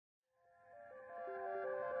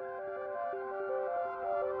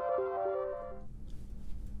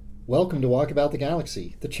Welcome to Walk About the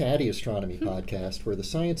Galaxy, the chatty astronomy podcast, where the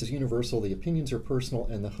science is universal, the opinions are personal,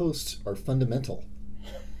 and the hosts are fundamental.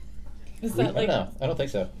 Is that like? No, I don't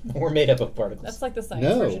think so. We're made up of particles. That's like the science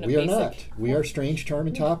No, version of we are basic. not. We are strange, charm,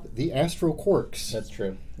 and top, the astroquarks, That's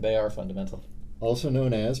true. They are fundamental. also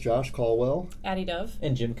known as Josh Caldwell, Addie Dove.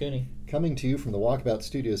 And Jim Cooney. coming to you from the Walkabout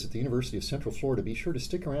Studios at the University of Central Florida. Be sure to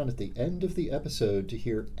stick around at the end of the episode to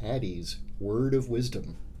hear Addie's word of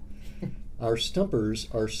wisdom. Our stumpers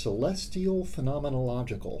are celestial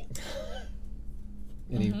phenomenological.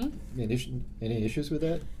 Any issues with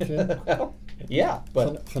that, Jim? Well, yeah,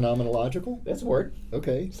 but Phenomenological? that's a word.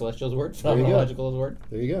 Okay, Celestial is a word. There you go. Phenomenological is a word.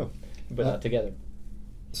 there you go. But not together.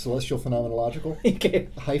 Celestial phenomenological? Okay.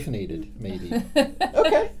 Hyphenated, maybe.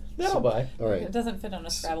 Okay. That'll buy. All right. It doesn't fit on a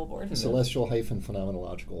Scrabble board. Celestial hyphen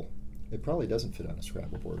phenomenological. It probably doesn't fit on a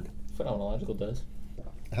Scrabble board. Phenomenological does.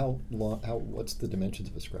 How long? What's the dimensions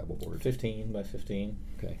of a Scrabble board? 15 by 15.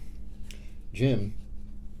 Okay. Jim,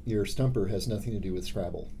 your stumper has nothing to do with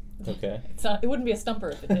Scrabble. Okay. It's not. It wouldn't be a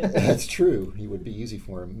stumper if it did. That's true. It would be easy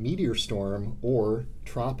for him. Meteor storm or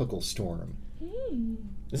tropical storm.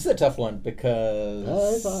 This is a tough one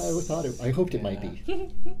because I hoped it might be.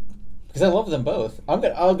 because I love them both.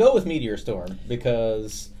 I'll go with meteor storm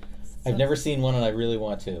because I've never seen one and I really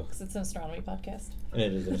want to. Because it's an astronomy podcast. And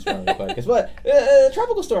it is an astronomy podcast. But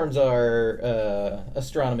tropical storms are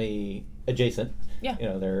astronomy adjacent. Yeah. You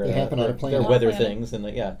know, They happen on a planet. They're weather things, and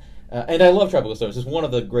and I love tropical storms. It's one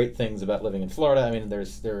of the great things about living in Florida. I mean,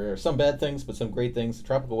 there are some bad things, but some great things.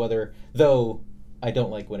 Tropical weather, though, I don't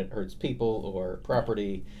like when it hurts people or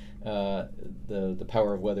property. The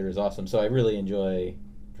power of weather is awesome, so I really enjoy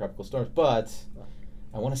tropical storms. But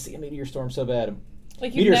I want to see a meteor storm so bad.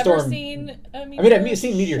 Like you've never seen a meteor I mean, I've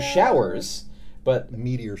seen meteor showers, but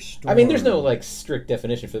Meteor storm. I mean, there's no like strict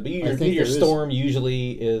definition for it. But I think meteor there is. storm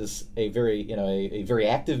usually is a very a very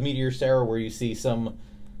active meteor shower where you see some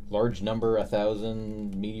large number,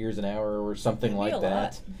 1,000 meteors an hour or something like That'd be a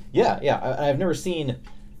that. lot. Yeah. I've never seen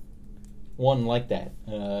one like that.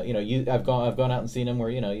 I've gone out and seen them where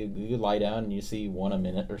you lie down and you see one a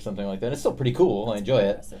minute or something like that. It's still pretty cool. I enjoy it,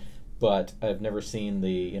 Impressive. but I've never seen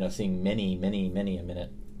seeing many a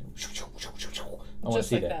minute. I want to Just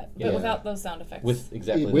see like that, Yeah. but without those sound effects. With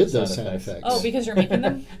exactly With those those sound sound effects. effects. Oh, because you're making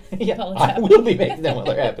them? Yeah, While it's I happening. will be making them while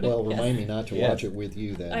they're happening. Well, remind me not to Yes. watch it with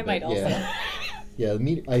you then. I but might also. Yeah,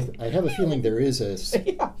 I have a feeling there is a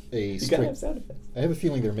Yeah. You gotta have strict. sound effects. I have a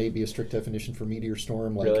feeling there may be a strict definition for meteor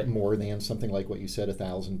storm, like Really? more than something like what you said,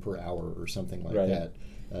 1,000 per hour or something like Right.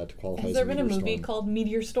 that, to qualify. Has as there been a meteor movie storm. called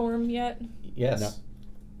Meteor Storm yet? Yes.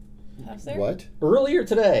 No. Has there? What? Earlier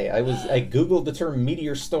today, I googled the term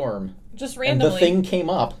meteor storm, Just and randomly. the thing came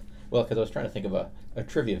up. Well, because I was trying to think of a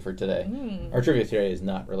trivia for today. Our trivia today is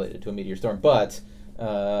not related to a meteor storm, but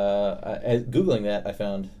googling that, I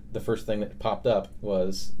found the first thing that popped up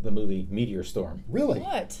was the movie Meteor Storm, Really?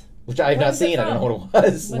 What? which I have When not is it seen. I don't know from? what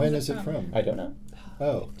it was. When is it from? I don't know.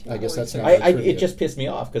 Oh, I guess that's not. It just pissed me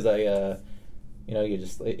off because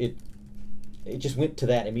it just went to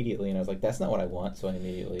that immediately, and I was like, that's not what I want. So I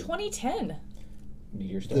immediately 2010.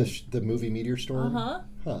 Meteor Storm. the movie Meteor Storm. Uh-huh.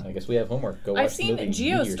 Huh. I guess we have homework. Go watch I've the seen movie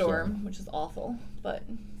Meteor Geostorm, which is awful, but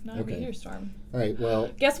not Okay. a meteor storm. All right. Well,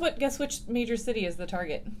 Guess which major city is the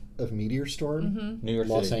target? of Meteor Storm, New York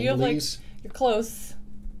Los City, You have, like, Angeles, You're close.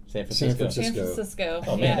 San San Francisco. San Cisco. Francisco.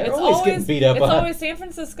 Oh, man, yeah, they're it's always getting beat up It's on. always San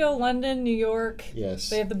Francisco, London, New York. Yes.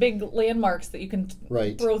 They have the big landmarks that you can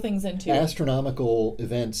Right. throw things into. Astronomical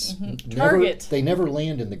events Target. they never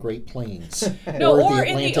land in the Great Plains No, or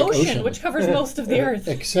in the Atlantic ocean, which covers most of the Earth.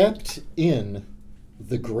 except in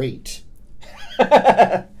the Great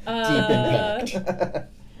Uh, Deep Impact.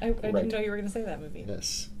 I didn't Right. know you were going to say that movie.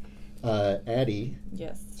 Yes. Addie,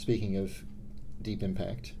 Yes. speaking of Deep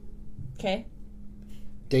Impact, Okay.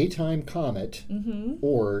 daytime comet Mm-hmm.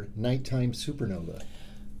 or nighttime supernova?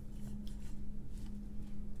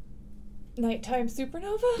 Nighttime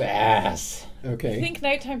supernova? Bass. Okay. I think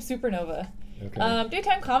nighttime supernova. Okay.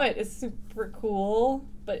 Daytime comet is super cool,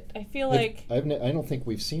 but I feel like I don't think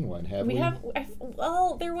we've seen one, have we? we have.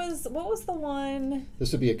 There was. What was the one?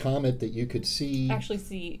 This would be a comet that you could see Actually,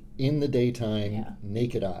 see. in the daytime, Yeah.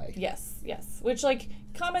 naked eye. Yes. Which, like,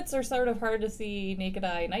 comets are sort of hard to see naked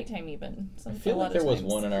eye nighttime even. I feel like there was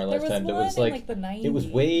one in our lifetime that was one like, in, the 90s. it was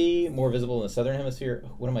way more visible in the southern hemisphere.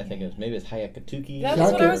 What am I thinking of? Maybe it's Hayakatuki. That's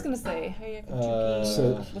what I Hyaka- was going to say.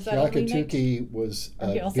 So Was that only Hyakatuki was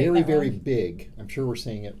Okay, I'll say very, that very wrong. big. I'm sure we're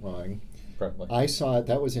saying it wrong. Probably. I saw it,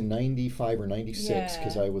 that was in 95 or 96,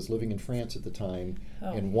 because Yeah. I was living in France at the time.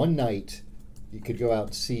 Oh. And one night, you could go out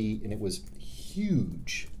and see, and it was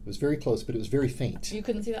huge. It was very close, but it was very faint. You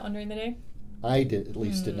couldn't see that one during the day? I did at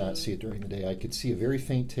least did not see it during the day. I could see a very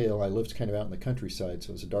faint tail. I lived kind of out in the countryside, so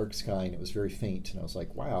it was a dark sky and it was very faint. And I was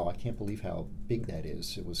like, wow, I can't believe how big that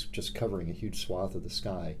is. It was just covering a huge swath of the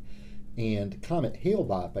sky. And Comet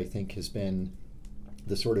Hale-Bopp, I think, has been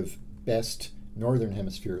the sort of best, northern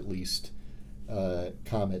hemisphere at least,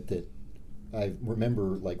 comet that I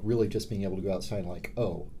remember like really just being able to go outside and like,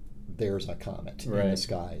 oh, there's a comet in the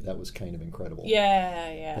sky. That was kind of incredible.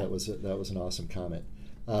 Yeah. That was an awesome comet.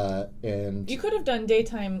 And you could have done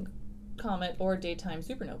daytime comet or daytime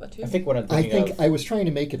supernova too. I think what I'm thinking I was trying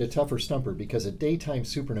to make it a tougher stumper because a daytime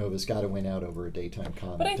supernova's got to win out over a daytime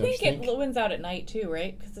comet. But I think it wins out at night too,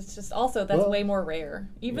 right? Because it's just also that's way more rare.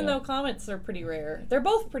 Even though comets are pretty rare, they're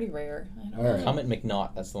both pretty rare. I don't know. Comet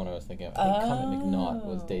McNaught, that's the one I was thinking of. I think Comet McNaught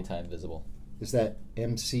was daytime visible. Is that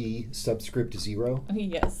MC subscript 0?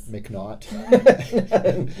 Yes. McNaught.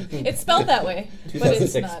 It's spelled that way, but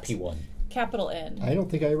it's not. P1. Capital N. I don't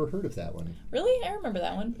think I ever heard of that one. Really? I remember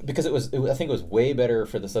that one. Because I think it was way better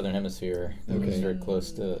for the southern hemisphere. It was very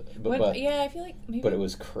close to... But I feel like maybe... But it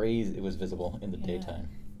was crazy. It was visible in the daytime.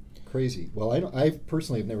 Crazy. Well, I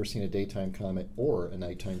personally have never seen a daytime comet or a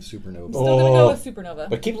nighttime supernova. I'm still going to go with supernova.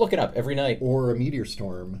 But keep looking up every night. Or a meteor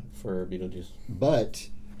storm. For Betelgeuse. But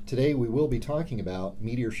today we will be talking about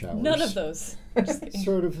meteor showers. None of those.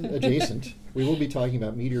 Sort of adjacent. We will be talking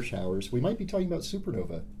about meteor showers. We might be talking about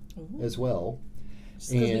supernova as well.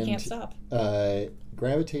 Just because we can't stop.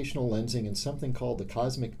 Gravitational lensing and something called the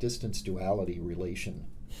cosmic distance duality relation,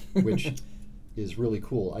 which is really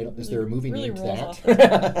cool. Is there a movie named that?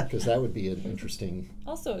 Because that would be an interesting,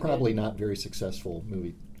 also probably not very successful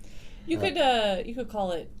movie. You could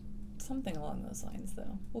call it something along those lines,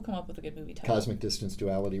 though. We'll come up with a good movie title. Cosmic distance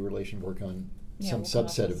duality relation. Work on some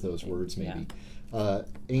subset of those words, maybe. Yeah.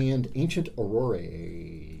 And ancient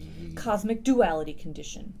aurorae. Cosmic duality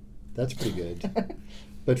condition. That's pretty good.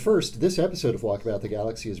 But first, this episode of Walk About the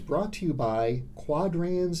Galaxy is brought to you by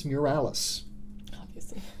Quadrans Muralis.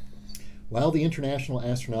 Obviously. While the International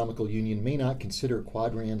Astronomical Union may not consider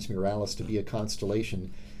Quadrans Muralis to be a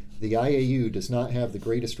constellation, the IAU does not have the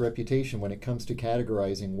greatest reputation when it comes to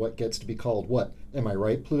categorizing what gets to be called what. Am I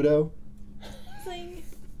right, Pluto? Zing.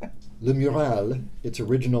 Le Mural, its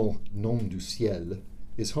original nom du ciel,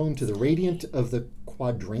 is home to the radiant of the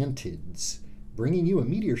Quadrantids, bringing you a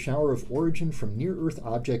meteor shower of origin from near-Earth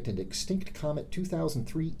object and extinct comet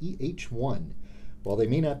 2003 EH1. While they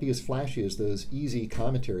may not be as flashy as those easy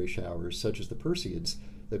cometary showers, such as the Perseids,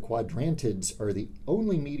 the Quadrantids are the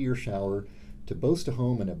only meteor shower to boast a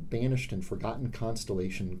home in a banished and forgotten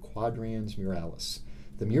constellation, Quadrans Muralis.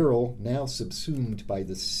 The mural, now subsumed by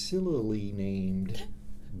the sillily named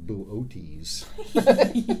Boötes,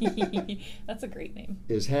 that's a great name,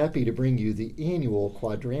 is happy to bring you the annual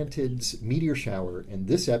Quadrantids meteor shower in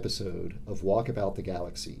this episode of Walk About the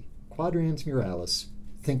Galaxy. Quadrans Muralis,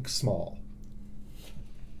 think small.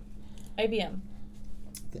 IBM.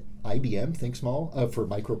 IBM, think small? For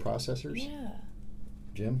microprocessors? Yeah.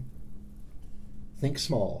 Jim? Think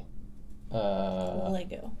small.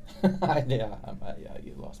 Lego. Yeah,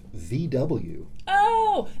 you lost me. VW.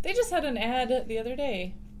 Oh, they just had an ad the other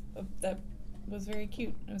day that was very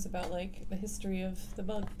cute. It was about like the history of the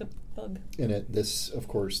bug. And this, of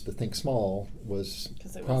course, the think small was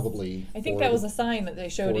probably. I think that was a sign that they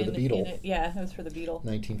showed in the Beetle. In it. Yeah, it was for the Beetle.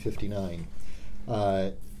 1959.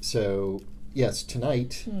 So yes,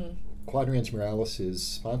 tonight. Quadrans Muralis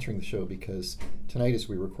is sponsoring the show because tonight, as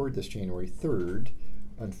we record this January 3rd,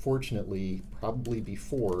 unfortunately, probably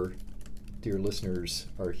before dear listeners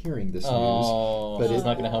are hearing this news. But it's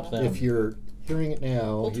not going to help them. If you're hearing it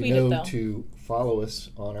now, we'll you know to follow us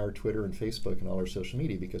on our Twitter and Facebook and all our social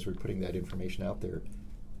media because we're putting that information out there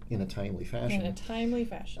in a timely fashion.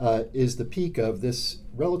 Is the peak of this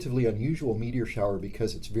relatively unusual meteor shower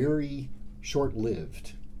because it's very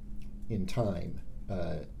short-lived in time.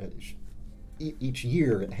 Each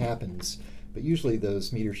year it happens, but usually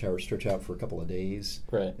those meteor showers stretch out for a couple of days.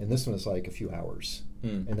 Right. And this one is like a few hours.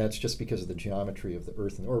 And that's just because of the geometry of the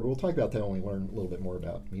Earth and the orbit. We'll talk about that when we learn a little bit more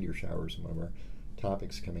about meteor showers in one of our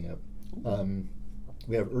topics coming up.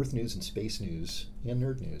 We have Earth news and space news and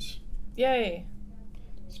nerd news. Yay.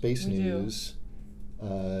 Space news.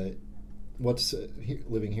 What's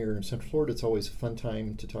living here in Central Florida, it's always a fun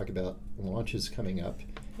time to talk about launches coming up.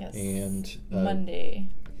 Yes. And Monday,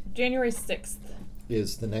 January 6th.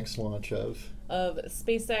 Is the next launch of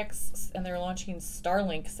SpaceX, and they're launching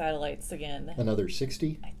Starlink satellites again. Another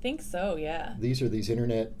 60? I think so, yeah. These are these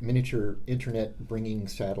miniature internet bringing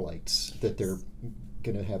satellites that they're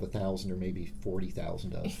going to have 1,000 or maybe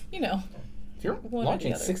 40,000 of. You know. If you're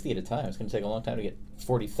launching 60 at a time, it's going to take a long time to get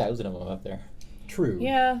 40,000 of them up there. True.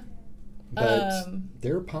 Yeah. But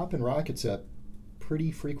they're popping rockets up pretty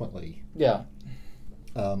frequently. Yeah.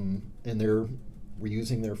 And they're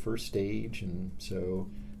reusing their first stage, and so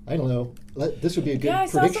I don't know. This would be a good I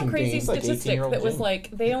saw prediction some crazy game. Like statistic 18-year-old that was Jim.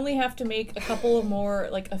 like they only have to make a couple of more,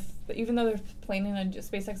 like even though they're planning on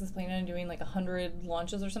SpaceX is planning on doing like 100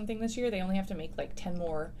 launches or something this year, they only have to make like 10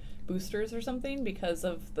 more boosters or something because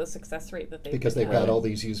of the success rate that Because they've had. got all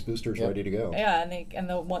these used boosters Yep. ready to go. Yeah, and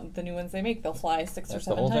the new ones they make, they'll fly 6 That's or the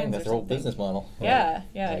 7 whole times. thing. That's or their whole something. business model. Yeah,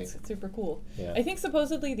 Right. it's super cool. Yeah. I think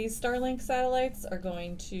supposedly these Starlink satellites are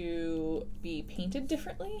going to be painted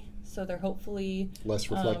differently, so they're hopefully Less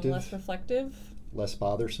reflective. Less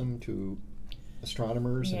bothersome to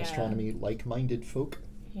astronomers and Yeah. astronomy like-minded folk.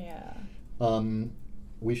 Yeah.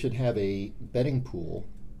 We should have a betting pool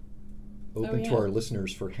open to yeah. our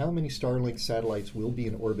listeners for how many Starlink satellites will be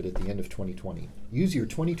in orbit at the end of 2020. Use your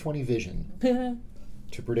 2020 vision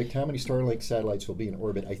to predict how many Starlink satellites will be in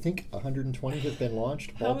orbit. I think 120 have been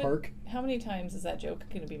launched, ballpark. How many times is that joke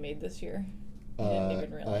going to be made this year? I I didn't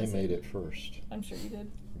even realize made it first. I'm sure you did.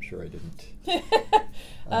 I'm sure I didn't.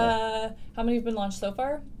 How many have been launched so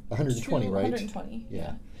far? 120, right? 120.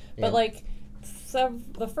 Yeah. But And like,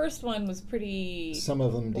 the first one was pretty some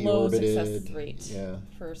of them low deorbited. success rate Yeah.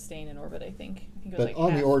 for staying in orbit. I think it was But like on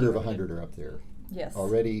the half order of deorbited. 100 are up there. Yes.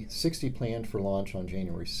 Already 60 planned for launch on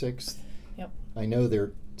January 6th. Yep. I know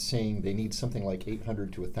they're saying they need something like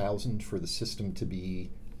 800 to 1,000 for the system to be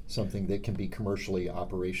something that can be commercially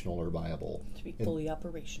operational or viable. To be fully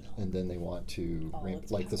operational. And then they want to All ramp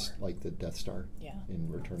its like power. this, like the Death Star. Yeah.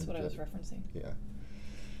 In Return That's of the what I was Jedi. referencing. Yeah.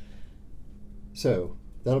 So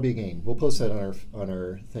that'll be a game. We'll post that on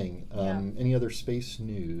our thing. Any other space I don't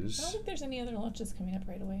news? think there's any other launches coming up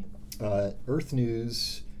right away. Earth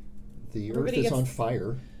news. The Everybody Earth is gets- on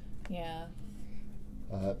fire. Yeah.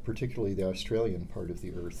 Particularly the Australian part of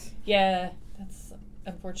the Earth. Yeah, that's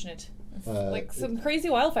unfortunate. It's like some crazy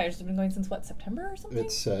wildfires have been going since what, September or something?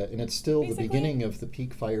 It's and it's still Basically. the beginning of the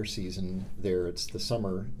peak fire season there. It's the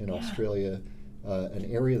summer in Australia, an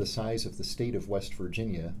area the size of the state of West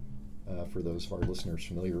Virginia. For those of our listeners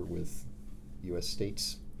familiar with U.S.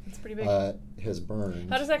 states, It's pretty big. has burned.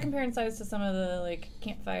 How does that compare in size to some of the like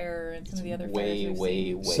campfire and some of the other way, fires we've way,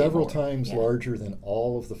 seen? way Several more. times Yeah. larger than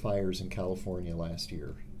all of the fires in California last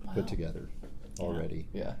year put Wow. together already.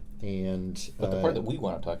 Yeah. And But the part that we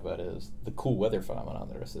want to talk about is the cool weather phenomenon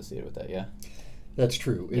that are associated with that, yeah? that's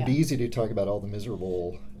true. It'd be Yeah. easy to talk about all the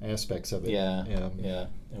miserable aspects of it. Yeah. Yeah.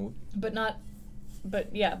 And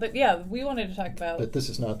But yeah, we wanted to talk about But this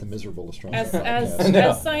is not the miserable astronomy as podcast.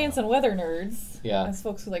 No. as science and weather nerds, Yeah. as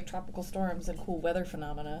folks who like tropical storms and cool weather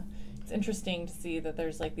phenomena. It's interesting to see that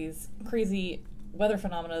there's like these crazy weather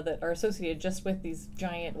phenomena that are associated just with these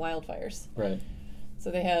giant wildfires. right. So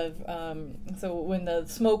they have, so when the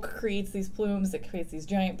smoke creates these plumes, it creates these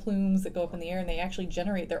giant plumes that go up in the air, and they actually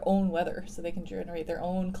generate their own weather. So they can generate their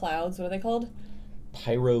own clouds. What are they called?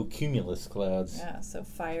 Pyrocumulus clouds. Yeah, so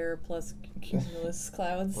fire plus cumulus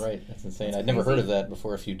clouds. Right, that's insane. That's I'd never heard crazy. of that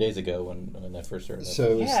before a few days ago when I first heard of it.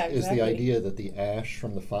 So Yeah, is the exactly. idea that the ash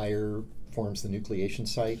from the fire forms the nucleation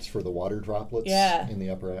sites for the water droplets Yeah. in the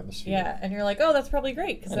upper atmosphere? Yeah, and you're like, oh, that's probably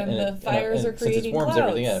great, because then the fires are since creating it warms clouds.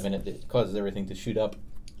 everything, yeah, I mean, it causes everything to shoot up,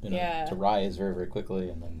 Yeah. to rise very, very quickly,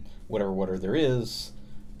 and then whatever water there is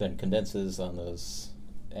then condenses on those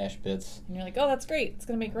ash pits. And you're like, oh, that's great. It's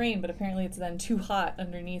going to make rain, but apparently it's then too hot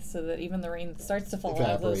underneath so that even the rain that starts to fall out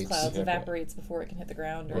of those Evaporates. clouds Exactly. evaporates before it can hit the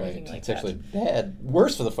ground or Right. anything like It's that. actually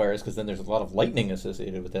worse for the fires because then there's a lot of lightning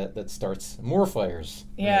associated with that starts more fires.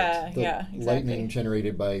 Yeah, Right. The yeah, exactly. lightning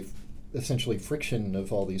generated by essentially friction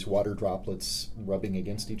of all these water droplets rubbing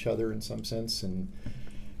against each other in some sense, and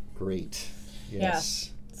great.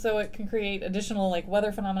 Yes. So it can create additional like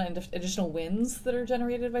weather phenomena and additional winds that are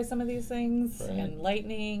generated by some of these things, Right. and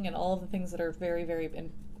lightning and all of the things that are very, very, and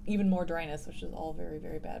even more dryness, which is all very,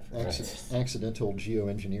 very bad for us. Accidental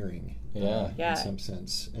geoengineering, Yeah. Yeah. in some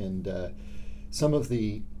sense, and some of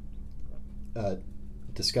the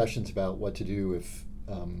discussions about what to do if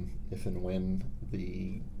and when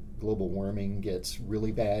the global warming gets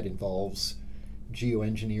really bad involves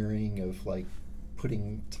geoengineering of like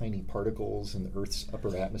putting tiny particles in the Earth's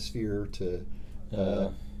upper atmosphere to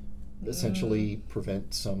essentially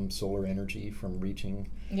prevent some solar energy from reaching.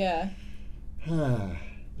 Yeah.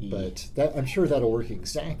 But that, I'm sure that'll work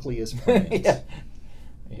exactly as planned. Yeah.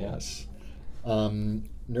 Yes.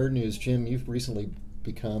 Nerd news, Jim, you've recently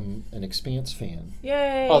become an Expanse fan.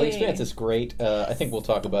 Yay! Oh, The Expanse is great. I think we'll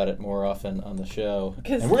talk about it more often on the show.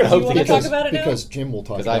 Because And we're going to hope you to wanna get talk this about it now? Because Jim will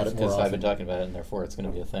talk about it more because often. I've been talking about it, and therefore it's going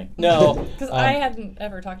to be a thing. No, Because I hadn't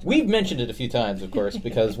ever talked about we've it. mentioned it a few times, of course,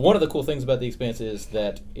 because one of the cool things about The Expanse is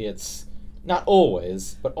that it's not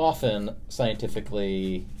always, but often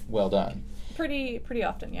scientifically well done. Pretty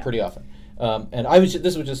often, yeah. Pretty often. And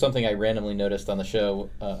this was just something I randomly noticed on the show,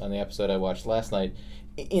 on the episode I watched last night.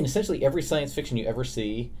 In essentially every science fiction you ever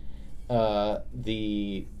see,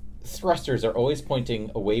 the thrusters are always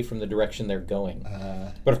pointing away from the direction they're going.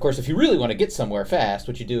 But of course, if you really want to get somewhere fast,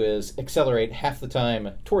 what you do is accelerate half the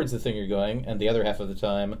time towards the thing you're going, and the other half of the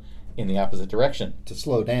time in the opposite direction. To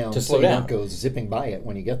slow down. To slow so down. You don't go zipping by it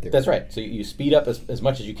when you get there. That's right. So you speed up as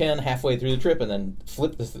much as you can halfway through the trip and then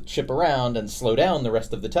flip the ship around and slow down the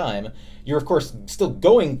rest of the time. You're, of course, still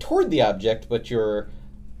going toward the object, but you're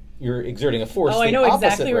exerting a force. Oh, I know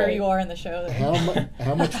exactly way. where you are in the show.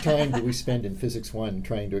 How much time do we spend in Physics 1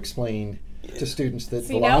 trying to explain to students that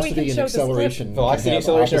See, now we velocity can and show this acceleration Velocity and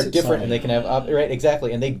acceleration are different, and they can have right,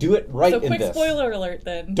 exactly, and they do it right So in quick this. spoiler alert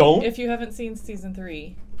then. Don't. If you haven't seen season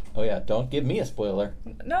 3. Oh yeah, don't give me a spoiler.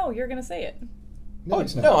 No, you're gonna say it. No,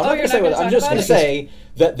 it's not. No, I'm not you're going to say not what. gonna I'm talk just about going to it? say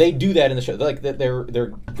that they do that in the show. Like that they're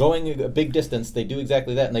going a big distance. They do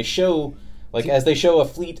exactly that, and they show as they show a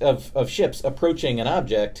fleet of ships approaching an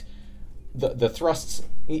object, the thrusts.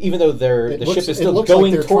 Even though the ship is still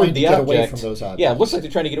going toward the object, yeah, it looks like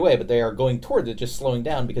they're trying to get away, but they are going towards it, just slowing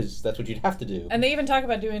down because that's what you'd have to do. And they even talk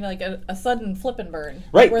about doing like a sudden flip and burn,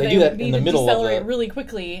 right? Where they they do that need in the to middle decelerate of the... really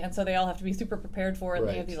quickly, and so they all have to be super prepared for it. And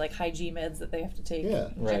Right. they have these like high G meds that they have to take. Yeah,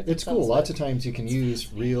 right. It's cool. Lots of times you can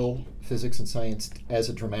use real physics and science as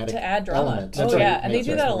a dramatic to add drama. element. Oh That's right. yeah, and they That's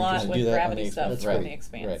do right. that a That's lot right. with Do that gravity on the stuff Expanse. from Right. the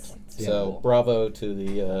Expanse. Right. It's So cool. bravo to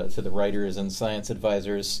the writers and science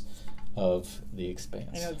advisors of the Expanse.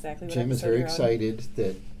 I know exactly what Jim is episode very you're on. excited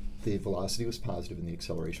that the velocity was positive and the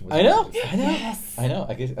acceleration was I know. negative. I know. Yes. I know.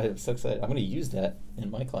 I guess I'm so excited. I'm going to use that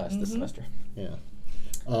in my class this semester. Yeah.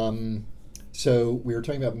 So we were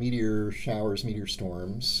talking about meteor showers, meteor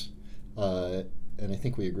storms, and I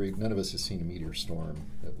think we agreed none of us has seen a meteor storm,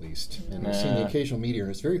 at least. And we've seen the occasional meteor,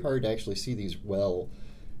 and it's very hard to actually see these well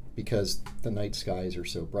because the night skies are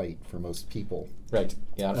so bright for most people. Right.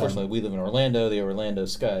 Yeah, unfortunately, we live in Orlando. The Orlando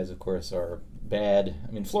skies, of course, are bad.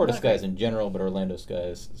 I mean, Florida skies in general, but Orlando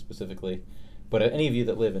skies specifically. But any of you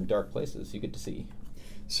that live in dark places, you get to see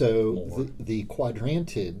So more. the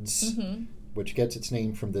quadrantids, which gets its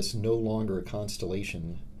name from this no longer a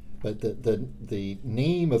constellation, but the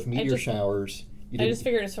name of meteor showers. I just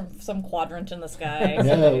figured it's from some quadrant in the sky.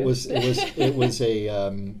 No,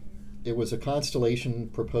 it was a constellation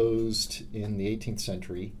proposed in the 18th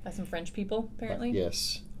century. By some French people, apparently.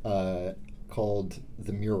 Yes, called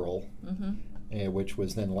the Mural, which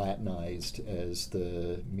was then Latinized as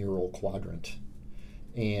the Mural Quadrant,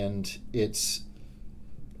 and it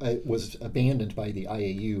was abandoned by the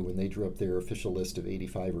IAU when they drew up their official list of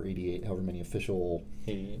 85 or 88, however many official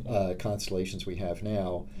constellations we have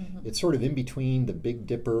now. It's sort of in between the Big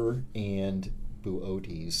Dipper and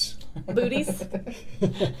Boötes. Booties.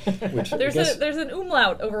 Which There's an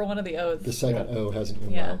umlaut over one of the O's. the second O has an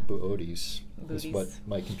umlaut. Yeah. Boötes is what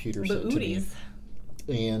my computer said to me.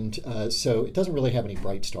 And so it doesn't really have any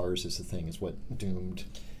bright stars is the thing, is what doomed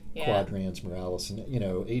Quadrans, Moralis, and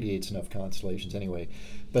 88's enough constellations anyway.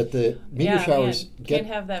 But the meteor showers can't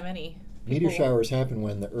have that many. Meteor showers happen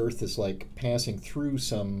when the Earth is like passing through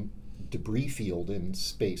some debris field in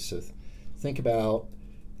space. So think about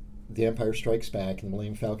The Empire Strikes Back and the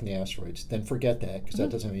Millennium Falcon, the asteroids. Then forget that because that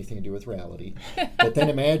doesn't have anything to do with reality. But then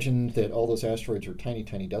imagine that all those asteroids are tiny,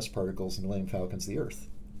 tiny dust particles, and the Millennium Falcon's the Earth.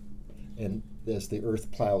 And as the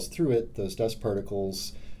Earth plows through it, those dust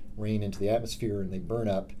particles rain into the atmosphere and they burn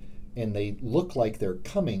up, and they look like they're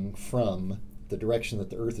coming from the direction that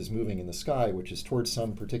the Earth is moving in the sky, which is towards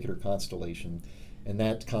some particular constellation, and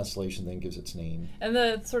that constellation then gives its name. And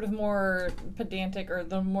the sort of more pedantic, or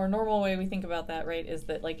the more normal way we think about that, right, is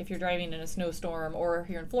that like if you're driving in a snowstorm, or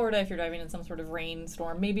here in Florida, if you're driving in some sort of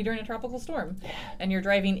rainstorm, maybe during a tropical storm, and you're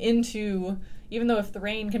driving into, even though if the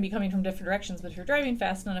rain can be coming from different directions, but if you're driving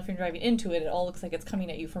fast enough, you're driving into it, it all looks like it's coming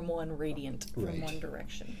at you from one radiant, from one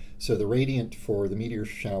direction. So the radiant for the meteor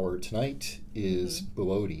shower tonight is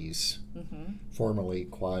Boötes, formerly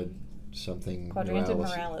Quadrantid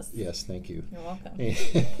Moralis. Yes, thank you. You're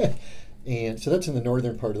welcome. And so that's in the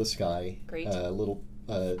northern part of the sky. Great. So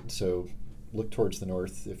look towards the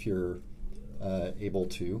north if you're able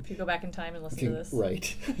to. If you go back in time and listen to this.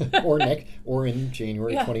 Right. or in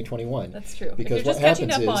January 2021. That's true. Because if you're what just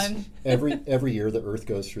happens catching is up on... every year the Earth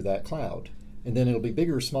goes through that cloud. And then it'll be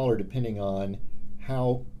bigger or smaller depending on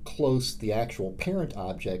how close the actual parent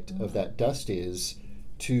object of that dust is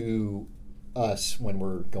to us when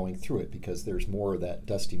we're going through it, because there's more of that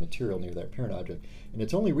dusty material near that parent object. And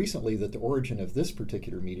it's only recently that the origin of this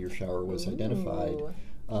particular meteor shower was identified.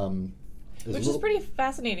 Which is pretty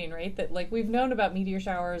fascinating, right? That like we've known about meteor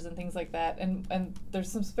showers and things like that, and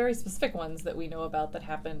there's some very specific ones that we know about that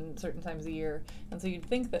happen certain times a year, and so you'd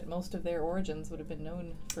think that most of their origins would have been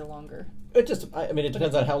known for longer. It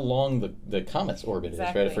depends on how long the comet's orbit is,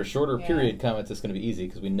 right? For shorter period comets, it's going to be easy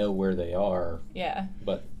because we know where they are. Yeah.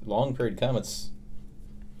 But long period comets.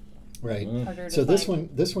 Right. So this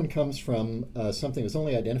one comes from something that was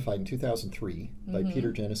only identified in 2003 by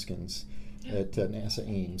Peter Jenniskens at NASA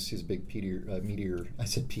Ames. He's a big meteor. I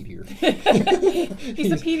said Peter.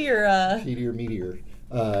 He's a Peter. Meteor.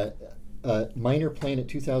 Minor planet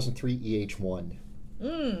 2003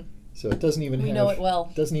 EH1. So it doesn't even know it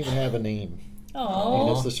well. Doesn't even have a name. Aww. And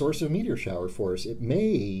it's the source of a meteor shower for us. It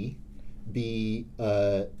may be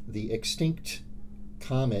the extinct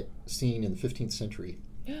comet seen in the 15th century,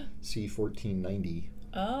 C1490.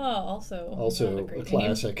 Oh, also a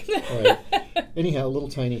classic. Right. Anyhow, a little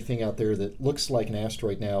tiny thing out there that looks like an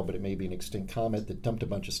asteroid now, but it may be an extinct comet that dumped a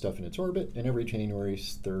bunch of stuff in its orbit, and every January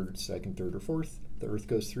 3rd, 2nd, 3rd, or 4th, the Earth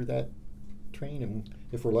goes through that train, and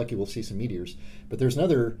if we're lucky, we'll see some meteors. But there's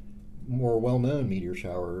another more well-known meteor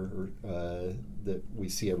shower that we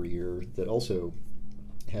see every year that also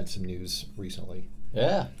had some news recently.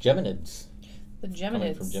 Yeah, Geminids. The Geminids.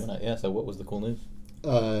 Coming from Gemini. Yeah, so what was the cool news?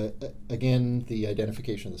 Again, the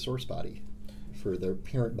identification of the source body for the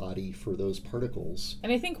parent body for those particles.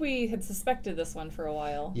 And I think we had suspected this one for a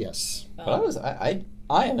while. Yes. But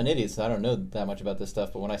I am an idiot, so I don't know that much about this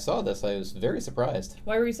stuff, but when I saw this, I was very surprised.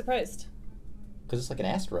 Why were you surprised? Because it's like an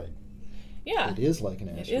asteroid. Yeah. It is like an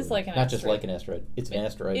asteroid. It is like an Not asteroid. just like an asteroid. It's an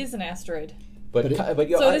asteroid. It is an asteroid. But this is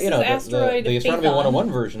asteroid the Astronomy Phaethon. 101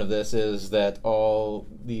 version of this is that all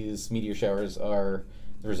these meteor showers are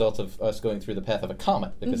the result of us going through the path of a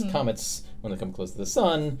comet, because comets, when they come close to the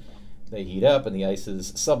sun, they heat up and the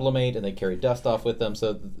ices sublimate and they carry dust off with them,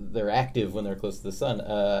 so they're active when they're close to the sun.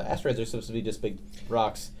 Asteroids are supposed to be just big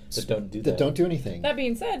rocks that don't do that. That don't do anything. That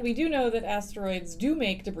being said, we do know that asteroids do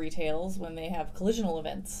make debris tails when they have collisional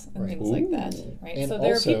events and things like that, right? And so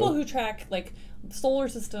there also, are people who track like solar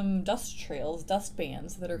system dust trails, dust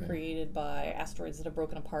bands that are created by asteroids that have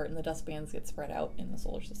broken apart, and the dust bands get spread out in the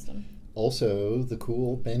solar system. Also, the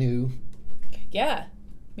cool Bennu. Yeah.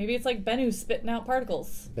 Maybe it's like Bennu spitting out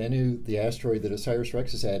particles. Bennu, the asteroid that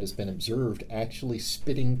OSIRIS-REx has had, has been observed actually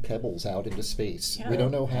spitting pebbles out into space. Yeah. We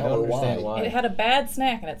don't know how or why. It had a bad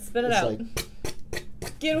snack and it spit it out.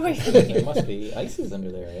 Like, get away from me. There must be ices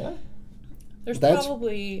under there, yeah? There's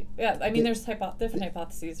probably, there's different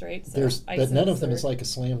hypotheses, right? So but none of them is like a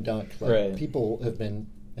slam dunk. Like, right. People have been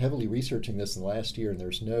heavily researching this in the last year, and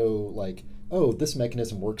there's no, like, oh, this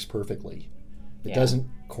mechanism works perfectly. It doesn't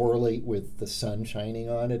correlate with the sun shining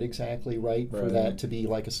on it exactly right for that to be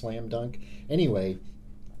like a slam dunk. Anyway,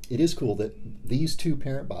 it is cool that these two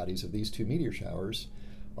parent bodies of these two meteor showers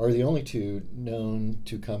are the only two known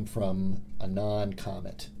to come from a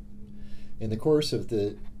non-comet. In the course of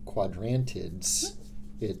the quadrantids,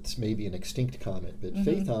 it's maybe an extinct comet, but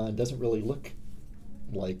Phaethon doesn't really look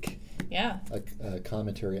like a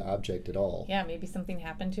cometary object at all. Yeah, maybe something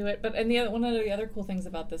happened to it. But one of the other cool things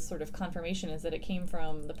about this sort of confirmation is that it came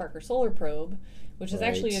from the Parker Solar Probe, which is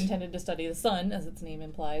actually intended to study the sun, as its name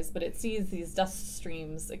implies. But it sees these dust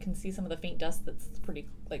streams. It can see some of the faint dust that's pretty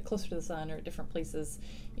like closer to the sun or at different places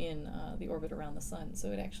in the orbit around the sun.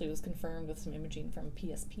 So it actually was confirmed with some imaging from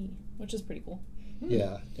PSP, which is pretty cool.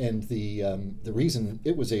 Yeah, and the reason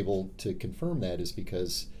it was able to confirm that is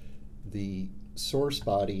because the source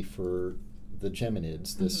body for the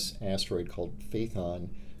Geminids, this asteroid called Phaethon,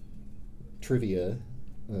 trivia,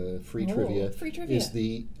 free trivia,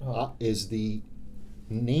 is the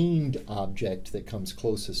named object that comes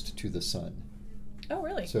closest to the sun. Oh,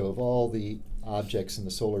 really? So of all the objects in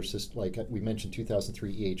the solar system, like we mentioned,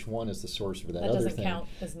 2003 EH1 is the source for that other thing. That doesn't count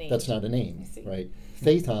as named. That's not a name, right?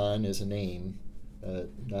 Phaethon is a name.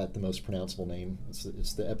 Not the most pronounceable name.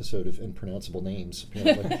 It's the episode of Unpronounceable Names,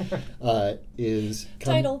 apparently.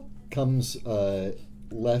 Comes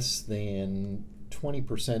less than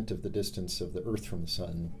 20% of the distance of the Earth from the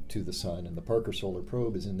Sun to the Sun, and the Parker Solar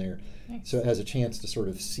Probe is in there. Nice. So it has a chance to sort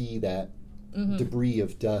of see that debris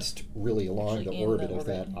of dust really along the orbit of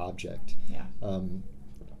that object. Yeah.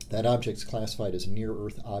 That object's classified as a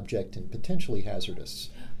near-Earth object and potentially hazardous.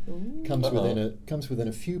 Ooh. Comes within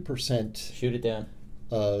a few percent. Shoot it down.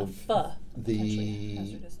 Of the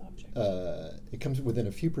hazardous object. It comes within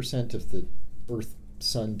a few percent of the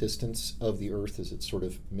Earth-Sun distance of the Earth as its sort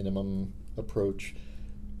of minimum approach.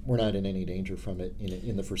 we're not in any danger from it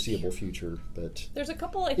in the foreseeable future, but There's a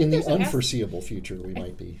couple. I think in the there's an unforeseeable future, we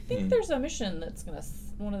might be. I think there's a mission that's gonna.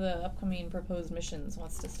 One of the upcoming proposed missions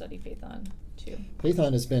wants to study Phaethon too.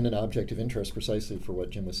 Phaethon has been an object of interest precisely for what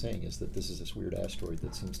Jim was saying, is that this is this weird asteroid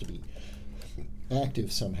that seems to be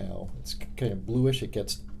active somehow. It's kind of bluish. It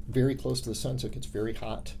gets very close to the sun, so it gets very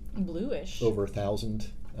hot. Bluish. Over 1,000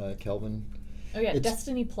 Kelvin. Oh yeah,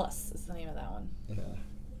 Destiny Plus is the name of that one. Yeah.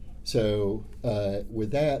 So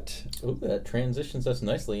with that, that transitions us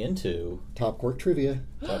nicely into Top Quark Trivia.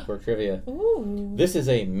 Top Quark Trivia. Ooh. This is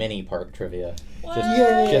a mini park trivia. What?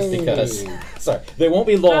 Just because. Sorry, they won't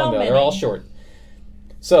be long How though. many? They're all short.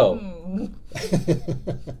 So Hmm.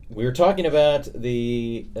 we're talking about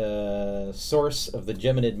the source of the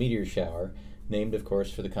Geminid meteor shower, named, of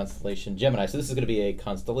course, for the constellation Gemini. So this is going to be a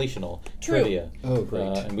constellational trivia. Oh, great.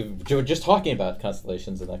 And we were just talking about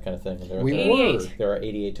constellations and that kind of thing. And there are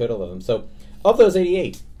 88 total of them. So of those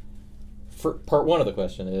 88, for part one of the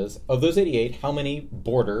question is, of those 88, how many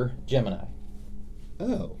border Gemini?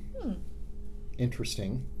 Oh.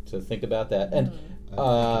 Interesting. So think about that. And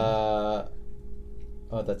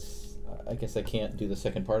that's... I guess I can't do the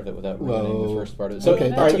second part of it without ruining the first part of it. So,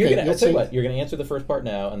 okay, all right, okay. I'll tell you what. You're going to answer the first part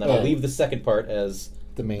now, and then I'll leave the second part as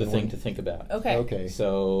the main thing one. to think about. Okay.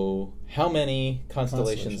 So, how many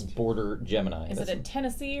constellations border Gemini? Is it a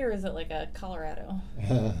Tennessee or is it like a Colorado?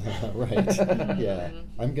 Right. Yeah.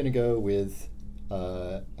 I'm going to go with,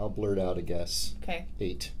 I'll blurt out a guess. Okay.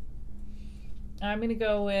 8. I'm going to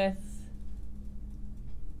go with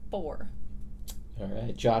 4. All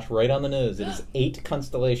right, Josh, right on the nose. It is 8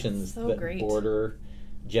 constellations So that great. border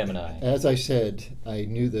Gemini. As I said, I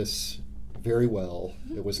knew this very well.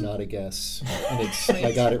 It was not a guess. And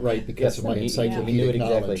I got it right because of my he encyclopedic knew it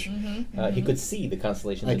exactly. knowledge. He could see the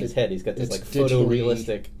constellations in his head. He's got this it's like digitally-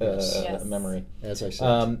 photorealistic Yes. memory. As I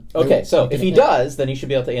said. Okay, so if he does, then he should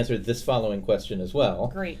be able to answer this following question as well.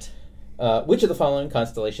 Great. Which of the following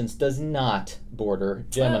constellations does not border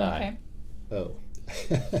Gemini? Okay. Oh.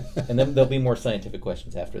 And then there'll be more scientific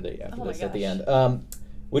questions after Oh my this at the gosh. end.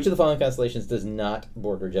 Which of the following constellations does not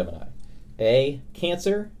border Gemini? A.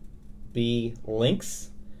 Cancer, B.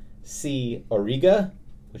 Lynx, C. Auriga,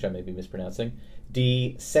 which I may be mispronouncing,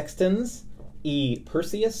 D. Sextans, E.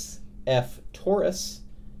 Perseus, F. Taurus,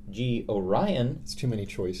 G. Orion, It's too many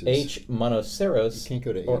choices. H. Monoceros, You can't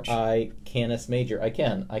go to or H. I. Canis Major. I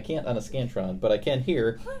can't on a Scantron, but I can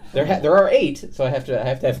here. There are 8, so I have to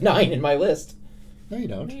have 9 in my list. No, you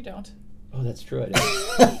don't. No, you don't. Oh, that's true. I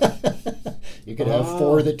don't. You could have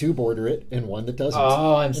 4 that do border it and 1 that doesn't.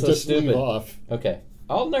 Oh, I'm and so just stupid. leave off. Okay,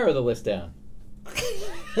 I'll narrow the list down.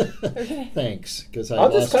 Thanks, because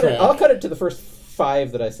I'll just cut it. I'll cut it to the first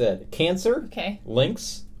 5 that I said: Cancer, Okay.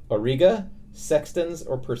 Lynx, Auriga, Sextans,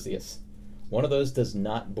 or Perseus. One of those does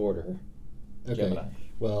not border Gemini.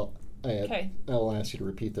 Well, Okay. I'll ask you to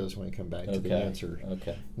repeat those when I come back to the answer.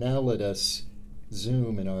 Okay. Now let us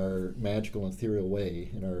zoom in our magical and ethereal way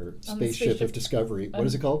in our spaceship of discovery. What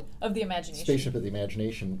is it called? Of the imagination. Spaceship of the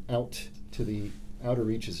imagination, out to the outer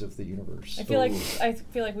reaches of the universe. I feel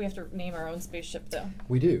like we have to name our own spaceship though.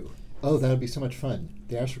 We do. Oh, that would be so much fun.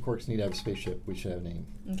 The astroquarks need to have a spaceship. We should have a name.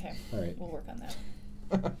 Okay. All right. We'll work on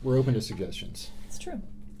that. We're open to suggestions. It's true.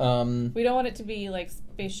 Um, We don't want it to be like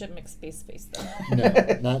spaceship mixed space though.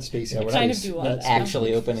 No, not space. Yeah, we're kind space, of do not want space-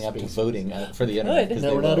 actually opening up to space. voting for the internet. Good. 'cause No,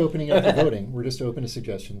 they we're not will. opening up to voting. We're just open to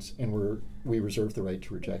suggestions, and we reserve the right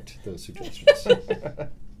to reject those suggestions.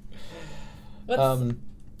 What's,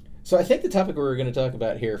 So I think the topic we're going to talk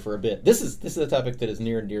about here for a bit. This is a topic that is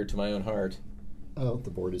near and dear to my own heart. Oh, the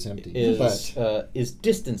board is empty. Is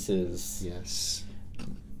distances. Yes.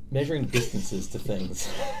 Measuring distances to things.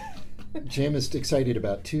 Jim is excited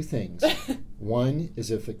about 2 things. One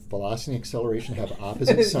is if velocity and acceleration have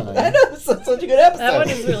opposite signs. I know, it's such a good episode. that one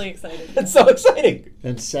is really exciting. It's so exciting.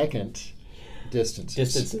 And second, distances.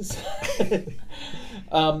 Distances.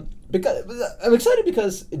 Because I'm excited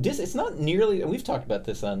because it's not nearly, and we've talked about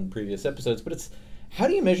this on previous episodes, but it's how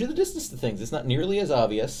do you measure the distance to things? It's not nearly as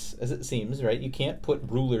obvious as it seems, right? You can't put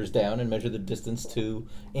rulers down and measure the distance to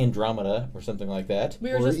Andromeda or something like that. We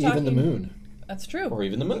were Or just even talking, the moon. That's true. Or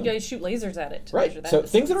even the moon. You guys shoot lasers at it. To Right. measure that So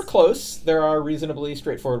things that are distance. close, there are reasonably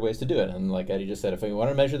straightforward ways to do it. And like Eddie just said, if you want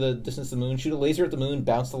to measure the distance to the moon, shoot a laser at the moon,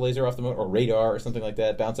 bounce the laser off the moon, or radar or something like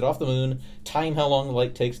that, bounce it off the moon, time how long the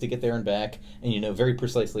light takes to get there and back, and you know very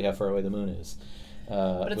precisely how far away the moon is.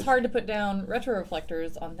 But it's hard to put down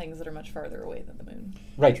retroreflectors on things that are much farther away than the moon.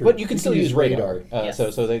 Right, True. but you can You still can use use radar. radar. Yes.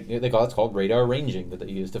 So they call it's called radar ranging that they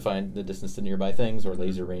use to find the distance to nearby things, or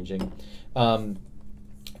laser ranging.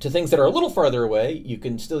 To things that are a little farther away, you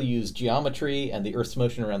can still use geometry and the Earth's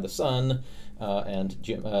motion around the sun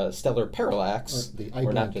and stellar parallax, Or the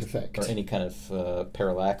or not Eyebrook just, effect. or any kind of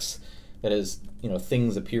parallax. That is,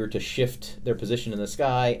 things appear to shift their position in the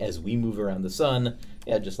sky as we move around the sun.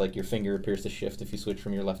 Yeah, just like your finger appears to shift if you switch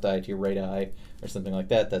from your left eye to your right eye, or something like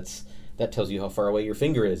that. That tells you how far away your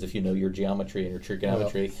finger is if you know your geometry and your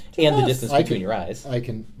trigonometry and the distance between your eyes.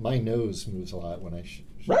 My nose moves a lot when I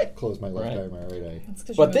Right. close my left Right. eye and my right eye. That's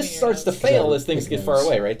 'cause But you're this moving your starts to nose. fail So as things big get far nose.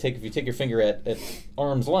 away, right? If you take your finger at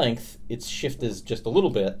arm's length, its shift is just a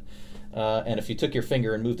little bit. And if you took your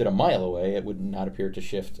finger and moved it a mile away, it would not appear to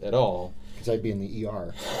shift at all. Because I'd be in the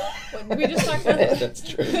ER. We just talked about That's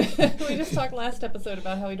true. we just talked last episode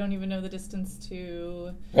about how we don't even know the distance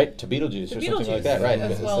to Right, to Betelgeuse or something like that, right?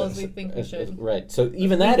 as well as we think we should. Right, so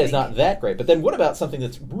even we that is think. not that great. But then what about something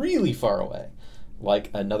that's really far away, like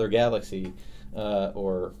another galaxy,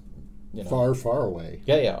 or Far, far away.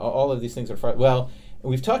 Yeah, all of these things are far. Well,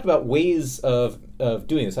 we've talked about ways of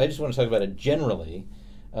doing this. I just want to talk about it generally.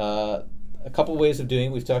 A couple ways of doing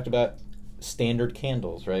it. We've talked about standard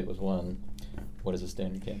candles, right, was one. What is a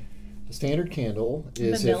standard candle? The standard candle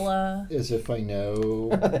is Vanilla. if I know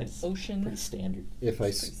That's Ocean. pretty standard. if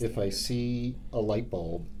I see a light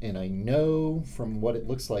bulb and I know from what it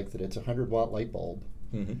looks like that it's a 100-watt light bulb,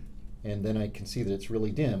 Mm-hmm. and then I can see that it's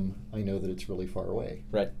really dim, I know that it's really far away.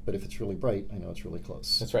 Right, But if it's really bright, I know it's really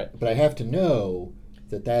close. that's right. But I have to know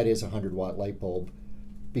that is a 100-watt light bulb,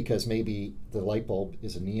 because maybe the light bulb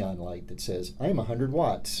is a neon light that says, I'm 100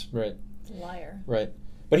 watts. Right, Liar. right.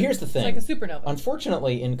 But here's the thing. It's like a supernova.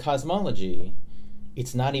 Unfortunately, in cosmology,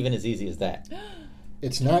 it's not even as easy as that.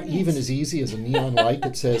 It's not even as easy as a neon light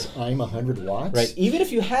that says, I'm 100 watts. Right. Even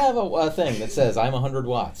if you have a thing that says, I'm 100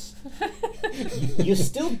 watts, you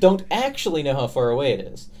still don't actually know how far away it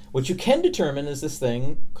is. What you can determine is this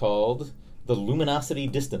thing called the luminosity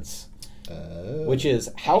distance, which is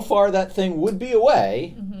how far that thing would be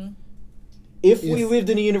away if we lived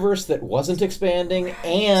in a universe that wasn't expanding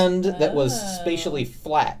and that was spatially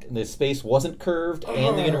flat. The space wasn't curved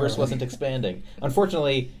and the universe wasn't expanding.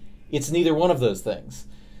 Unfortunately, it's neither one of those things.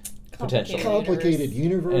 Potentially. Complicated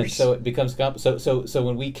universe. And so it becomes so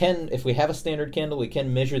when we can, if we have a standard candle, we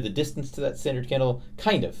can measure the distance to that standard candle.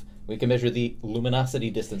 Kind of, we can measure the luminosity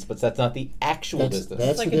distance, but that's not the actual distance.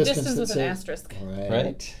 It's like the a distance that with an says- asterisk.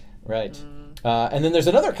 Right. And then there's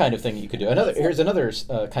another kind of thing you could do. Here's another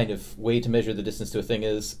kind of way to measure the distance to a thing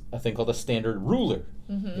is a thing called a standard ruler.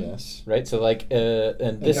 Yes. Right. So like,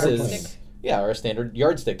 and this yardstick. is or a standard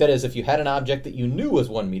yardstick. That is, if you had an object that you knew was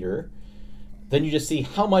 1 meter, then you just see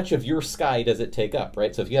how much of your sky does it take up.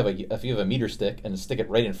 Right. So if you have a meter stick and stick it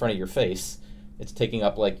right in front of your face, it's taking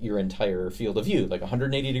up like your entire field of view, like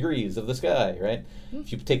 180 degrees of the sky. Right.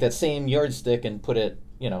 If you take that same yardstick and put it,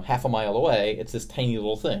 half a mile away, it's this tiny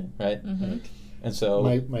little thing. Right. Right. And so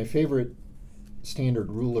My favorite standard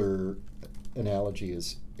ruler analogy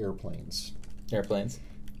is airplanes. airplanes.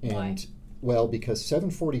 And Why? well, because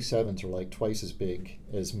 747s are like twice as big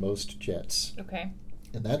as most jets. Okay.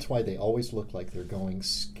 And that's why they always look like they're going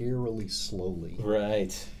scarily slowly.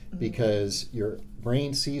 Right. Because your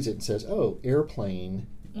brain sees it and says, oh, airplane.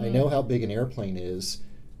 I know how big an airplane is.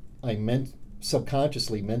 I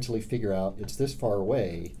subconsciously mentally figure out it's this far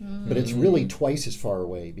away, but it's really twice as far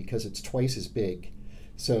away because it's twice as big.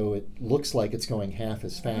 So it looks like it's going half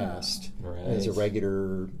as fast as a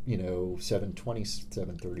regular, 720,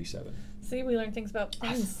 737. See, we learn things about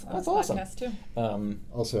planes on That's this awesome. podcast too.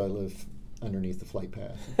 Also, I live underneath the flight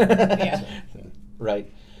path. Yeah.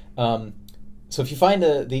 Right. So if you find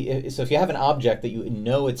so if you have an object that you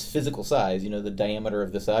know its physical size, the diameter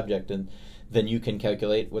of this object, and then you can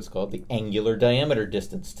calculate what's called the angular diameter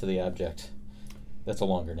distance to the object. That's a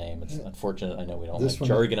longer name. It's unfortunate. I know we don't like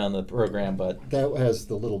jargon on the program, but that has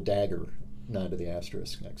the little dagger, not to the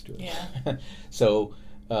asterisk next to it. Yeah. So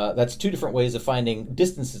that's two different ways of finding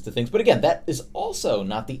distances to things. But again, that is also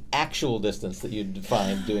not the actual distance that you'd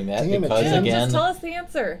find doing that. Damn it, because Jim, again, just tell us the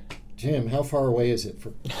answer. Jim, how far away is it,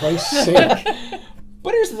 for Christ's sake?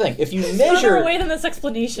 But here's the thing: if you Further measure, away than this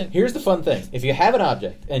explanation. here's the fun thing: if you have an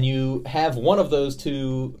object and you have one of those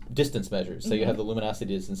two distance measures, so you have the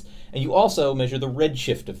luminosity distance, and you also measure the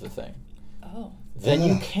redshift of the thing, Oh. then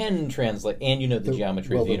you can translate, and you know the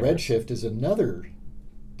geometry of the universe. redshift is another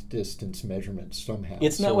distance measurement somehow.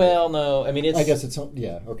 It's not. So Well, no. I mean, it's. I guess it's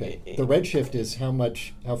okay. The redshift is how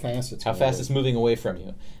fast it's how going fast away. it's moving away from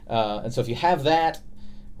you, and so if you have that,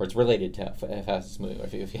 or it's related to how fast it's moving.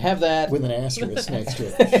 If you have that, with an asterisk next to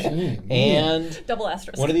it. Shame. and Double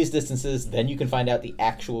asterisk. one of these distances, then you can find out the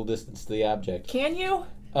actual distance to the object. Can you?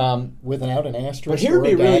 Without an asterisk. But here or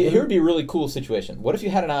a dagger. would be a really cool situation. What if you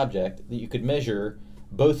had an object that you could measure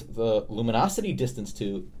both the luminosity distance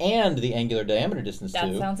to and the angular diameter distance That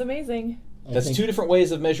to? sounds amazing. That's two different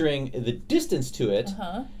ways of measuring the distance to it.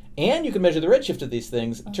 And you can measure the redshift of these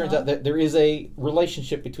things. It turns out that there is a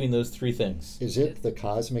relationship between those three things. Is it the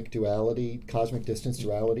cosmic distance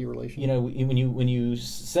duality relation? You know, when you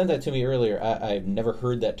sent that to me earlier, I've never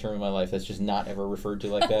heard that term in my life. That's just not ever referred to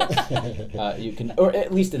like that. You can, or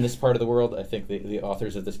at least in this part of the world, I think the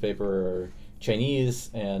authors of this paper are Chinese,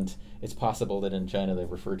 and it's possible that in China they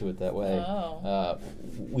refer to it that way.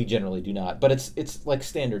 We generally do not, but it's like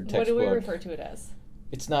standard textbook. What do we refer to it as?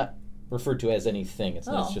 It's not referred to as anything. It's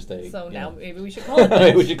just a. So now know, maybe we should call it that.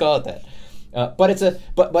 Maybe we should call it that. But it's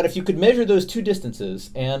but if you could measure those two distances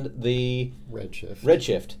and the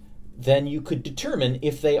redshift, then you could determine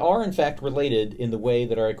if they are in fact related in the way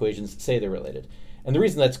that our equations say they're related. And the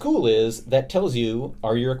reason that's cool is that tells you,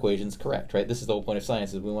 are your equations correct, right? This is the whole point of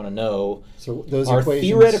science, is we want to know our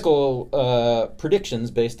theoretical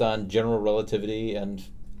predictions based on general relativity and.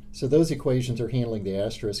 So those equations are handling the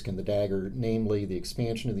asterisk and the dagger, namely the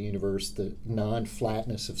expansion of the universe, the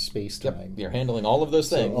non-flatness of space-time. Yep, you're handling all of those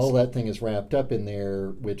things. So all that thing is wrapped up in there,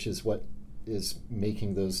 which is what is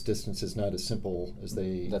making those distances not as simple as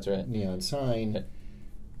they neon sign. Yeah.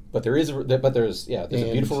 But there's a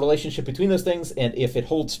beautiful relationship between those things, and if it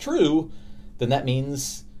holds true, then that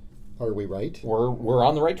means. Are we right? We're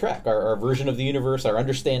on the right track. Our version of the universe, our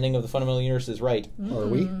understanding of the fundamental universe is right. Are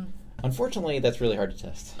we? Unfortunately, that's really hard to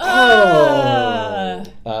test. Oh!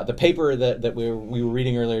 The paper that we were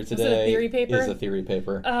reading earlier today is it a theory paper? Is a theory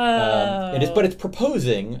paper. But it's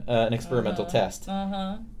proposing an experimental test.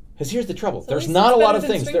 Because here's the trouble. There's not a lot of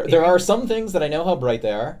things. There are some things that I know how bright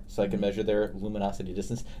they are, so I can measure their luminosity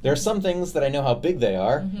distance. There are some things that I know how big they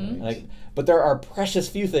are, but there are precious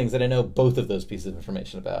few things that I know both of those pieces of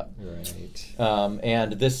information about. Right.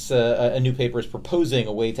 And this a new paper is proposing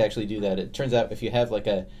a way to actually do that. It turns out if you have like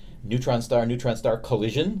a neutron star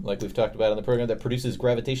collision, like we've talked about on the program, that produces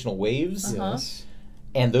gravitational waves. Yes.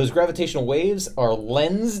 And those gravitational waves are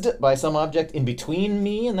lensed by some object in between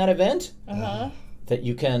me and that event. That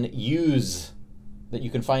you can use, that you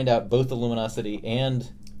can find out both the luminosity and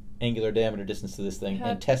angular diameter distance to this thing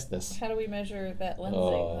and test this. How do we measure that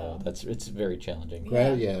lensing? It's very challenging.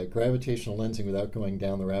 Gravitational lensing without going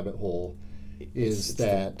down the rabbit hole is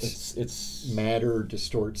it's matter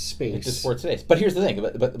distorts space. It distorts space. But here's the thing,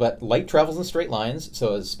 but light travels in straight lines,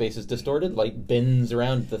 so as space is distorted, light bends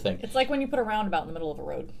around the thing. It's like when you put a roundabout in the middle of a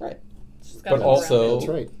road. Right. But also, that's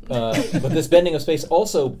right. But this bending of space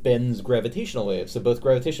also bends gravitational waves. So both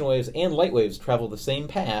gravitational waves and light waves travel the same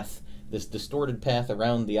path, this distorted path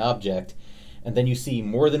around the object, and then you see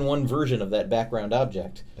more than one version of that background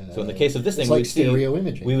object. So in the case of this thing, like stereo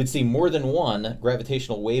imaging. We would see more than one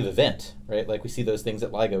gravitational wave event, right? Like we see those things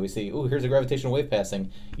at LIGO. We see, oh, here's a gravitational wave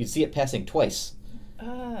passing. You'd see it passing twice,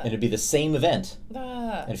 and it'd be the same event.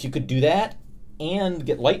 And if you could do that and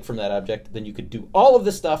get light from that object, then you could do all of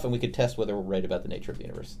this stuff, and we could test whether we're right about the nature of the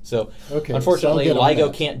universe. So, unfortunately,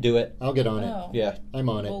 LIGO can't do it. I'll get on it. Yeah, I'm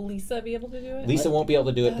on it. Will Lisa be able to do it? Lisa won't be able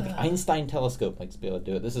to do it, but the Einstein telescope might be able to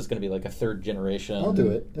do it. This is going to be like a third generation. I'll do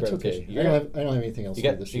it. That's okay. I don't have anything else to do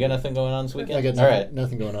this weekend. You got nothing going on this weekend? I got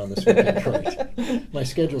nothing going on this weekend. Right. My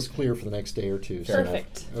schedule's clear for the next day or two.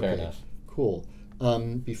 Perfect. Fair enough. Cool.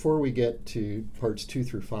 Before we get to parts 2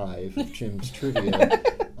 through 5 of Jim's trivia,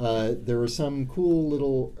 there was some cool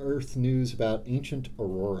little Earth news about ancient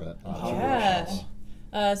aurora observations.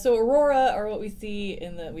 So aurora are what we see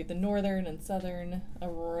we have the northern and southern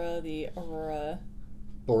aurora, the aurora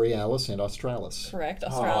borealis and australis. Correct.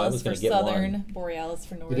 Australis for southern, borealis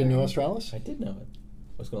for northern. You didn't know australis? I did know it.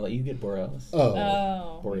 I was going to let you get borealis.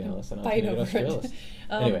 Borealis, and I was going to get australis.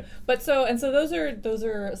 Anyway, but so those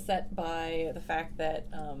are set by the fact that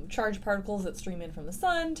charged particles that stream in from the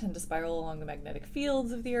sun tend to spiral along the magnetic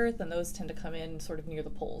fields of the Earth, and those tend to come in sort of near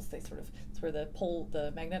the poles. It's where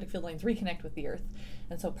the magnetic field lines reconnect with the Earth,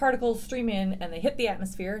 and so particles stream in and they hit the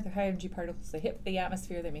atmosphere. They're high energy particles. They hit the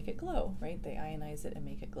atmosphere. They make it glow. Right? They ionize it and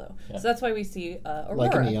make it glow. Yeah. So that's why we see aurora.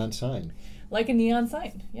 Like a neon sign. Like a neon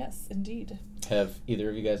sign. Yes, indeed. Have either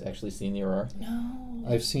of you guys actually seen the aurora? No.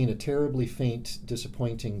 I've seen a terribly faint,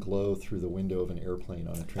 disappointing glow through the window of an airplane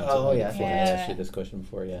on a transatlantic flight. I asked you this question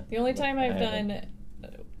before, The only time I've done,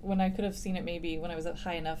 when I could have seen it maybe when I was up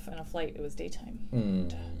high enough on a flight, it was daytime.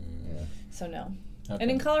 So no. Okay.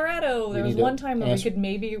 And in Colorado, there was one time where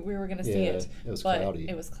we were going to see it. It was but cloudy.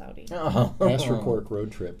 It was cloudy. Astroquark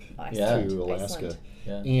road trip to Alaska.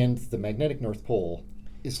 And the magnetic North Pole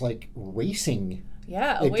is like racing.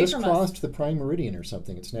 Yeah, it away just from crossed us. the prime meridian or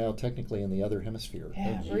something. It's now technically in the other hemisphere.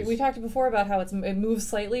 Yeah, we talked before about how it moves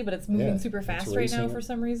slightly, but it's moving super fast right now for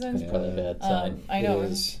some reason. It's probably a bad sign. I know.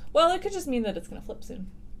 Well, it could just mean that it's going to flip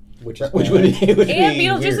soon. which is Which would be And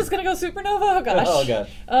Betelgeuse weird. is going to go supernova. Oh gosh. Oh gosh.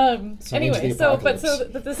 Signs of Anyway, the so apocalypse.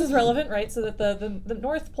 this is relevant, right? So that the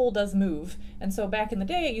North Pole does move, and so back in the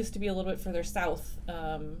day, it used to be a little bit further south.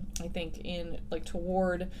 I think in like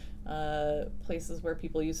toward places where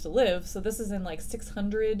people used to live. So this is in like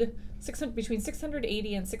 600 between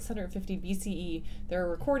 680 and 650 BCE. There are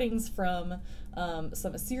recordings from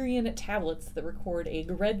some Assyrian tablets that record a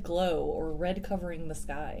red glow or red covering the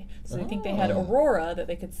sky. So I think they had aurora that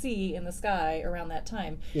they could see in the sky around that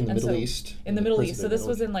time. In the Middle East. In the Middle East. So this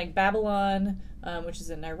was in like Babylon, which is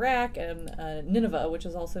in Iraq, and Nineveh, which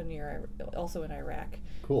is also also in Iraq.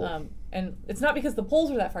 Cool. And it's not because the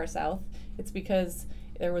poles were that far south. It's because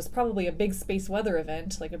there was probably a big space weather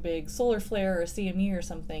event, like a big solar flare or a CME or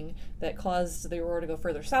something, that caused the aurora to go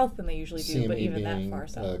further south than they usually do, CME but even being, that far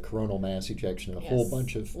south. Coronal mass ejection, a Yes. whole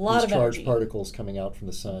bunch of Lot of discharged energy. particles coming out from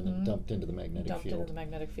the sun and dumped into the magnetic Dumped field. into the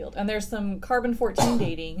magnetic field. And there's some carbon-14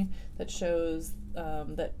 dating that shows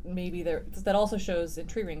that maybe that also shows in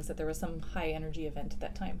tree rings that there was some high energy event at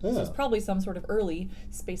that time. So it's Ah. probably some sort of early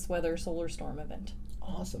space weather solar storm event.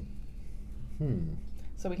 Awesome.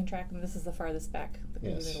 So we can track them. This is the farthest back that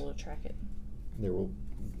we'll Yes. be able to track it. There will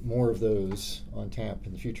more of those on tap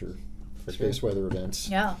in the future. For Space sure. weather events.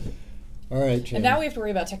 Yeah. All right, Jim. And now we have to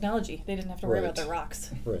worry about technology. They didn't have to worry about Right. the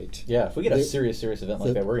rocks. Right. Yeah, if we get a The- serious event like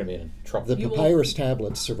the- that, we're going to be in trouble. The You will- papyrus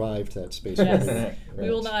tablets survived that space Yes. weather.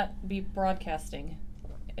 We will not be broadcasting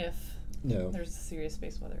if No, there's a serious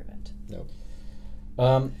space weather event. no.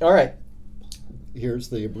 All right. Here's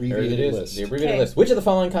the There it abbreviated is. list. The abbreviated Okay. list. Which of the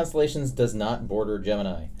following constellations does not border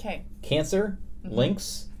Gemini? Okay. Cancer,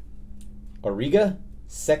 Lynx, Auriga,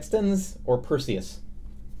 Sextans, or Perseus?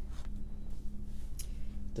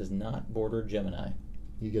 Does not border Gemini.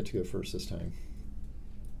 You get to go first this time.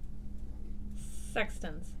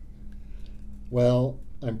 Sextans. Well,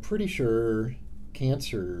 I'm pretty sure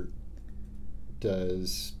Cancer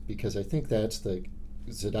does, because I think that's the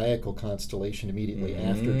zodiacal constellation immediately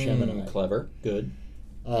after Gemini. Clever. Good.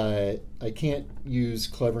 I can't use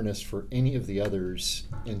cleverness for any of the others,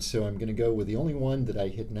 and so I'm going to go with the only one that I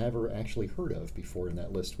had never actually heard of before in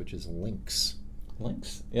that list, which is Lynx.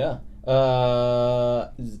 Lynx. Yeah. I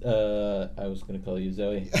was going to call you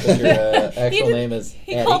Zoe, but your actual name is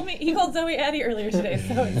He Addie. He called Zoe Addie earlier today,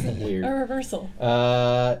 so it's Weird. a reversal.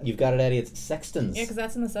 You've got it, Addie. It's Sextans. Yeah, because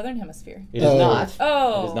that's in the southern hemisphere. It is Oh. not.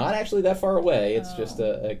 Oh. It is not actually that far away. It's just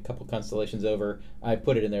Oh. a couple constellations over. I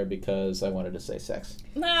put it in there because I wanted to say sex.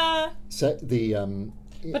 Nah, But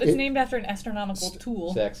but it's named after an astronomical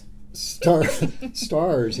tool. Sex.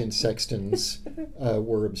 Stars in sextants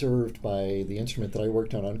were observed by the instrument that I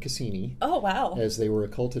worked on Cassini Oh, wow. as they were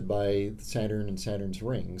occulted by Saturn and Saturn's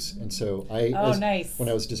rings. And so Oh, nice. when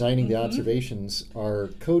I was designing the observations, our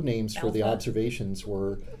code names for the Alpha. observations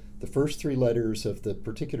were the first three letters of the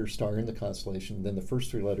particular star in the constellation, then the first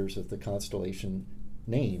three letters of the constellation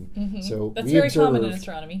name. So That's we very common in observed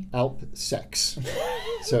astronomy. Alp Sex.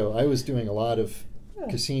 So I was doing a lot of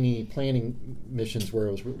Cassini planning missions where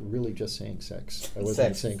I was really just saying sex. I wasn't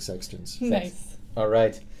Sex. saying sextants. Nice. All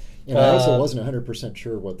right. And I also wasn't 100%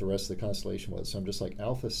 sure what the rest of the constellation was. So I'm just like,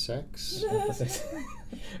 Alpha Sex?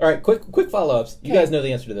 All right. Quick follow-ups. You Okay. guys know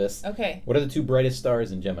the answer to this. Okay. What are the two brightest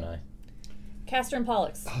stars in Gemini? Castor and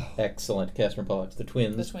Pollux Excellent. Castor and Pollux, the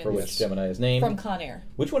twins, The twins. for which Yes. Gemini is named. from Con Air.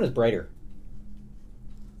 Which one is brighter?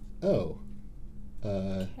 Oh.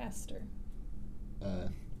 Castor.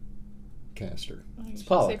 Castor. Oh, you It's should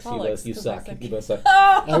Pollux. say Pollux. You 'cause suck. that's You both suck.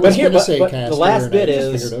 Oh! I was going to say but Castor. the last and I bit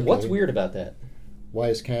just is, figured, what's okay, weird about that? Why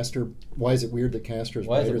is it weird that Castor is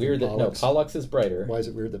Why is brighter it weird than that Pollux? Pollux is brighter? Why is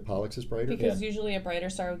it weird that Pollux is brighter? Because usually a brighter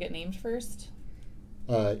star will get named first.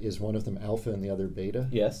 Is one of them alpha and the other beta?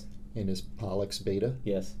 Yes. And is Pollux beta?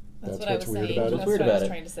 Yes. That's what what's I was weird saying. about it? That's What's weird what I about was it?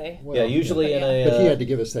 trying to say. Well, Yeah, usually in a But he had to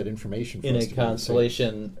give us that information for in us a to be able to say it.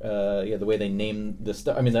 constellation, the way they name the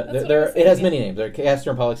star. I mean, That's what I was it has saying, many names.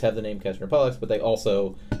 Castor and Pollux have the name Castor and Pollux, but they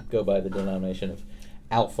also go by the denomination of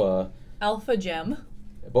alpha. Alpha Gem.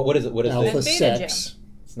 But what is it? What is Alpha Beta Sex.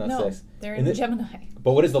 It's not No, sex. they're In in the- Gemini.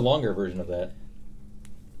 But what is the longer version of that?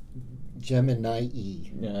 Gemini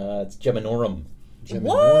E. It's Geminorum.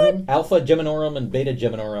 Geminorum? Alpha Geminorum and Beta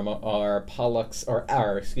Geminorum are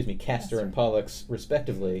Castor and Pollux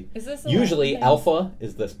respectively. Is this a Usually, Latin name? Alpha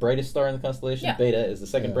is the brightest star in the constellation. Yeah. Beta is the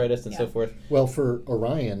second Yeah. brightest, and so Yeah. forth. Well, for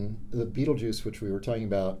Orion, the Betelgeuse, which we were talking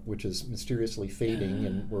about, which is mysteriously fading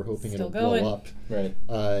and we're hoping Still it'll going. blow up, Right.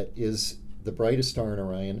 is the brightest star in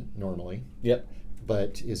Orion normally, Yep.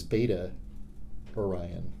 but is Beta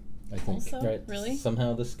Orion, I think. Also? Right. Really?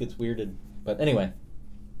 Somehow this gets weirded, but anyway,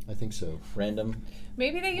 I think so. random.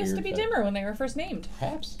 Maybe they used to Weird be fact. dimmer when they were first named.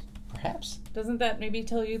 Perhaps. Doesn't that maybe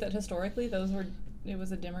tell you that historically those were it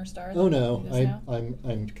was a dimmer star? Oh no, it is now?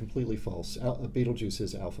 I'm completely false. Betelgeuse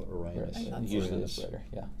is Alpha Orionis. Right. I thought so. Usually it's brighter.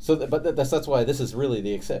 Yeah. So, but that's why this is really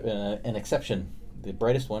the an exception. The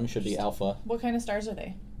brightest one should be Alpha. What kind of stars are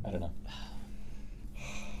they? I don't know.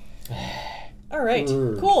 All right,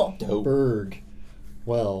 Berg. cool. Dope. Berg.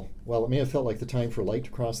 Well, it may have felt like the time for light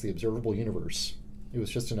to cross the observable universe. It was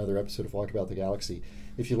just another episode of Walk About the Galaxy.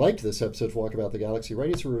 If you liked this episode of Walk About the Galaxy,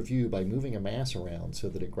 write us a review by moving a mass around so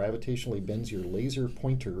that it gravitationally bends your laser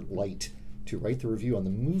pointer light to write the review on the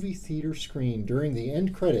movie theater screen during the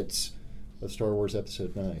end credits of Star Wars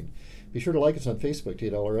Episode 9. Be sure to like us on Facebook to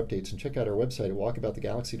get all our updates, and check out our website at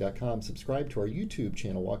walkaboutthegalaxy.com. Subscribe to our YouTube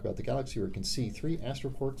channel, Walk About the Galaxy, where you can see 3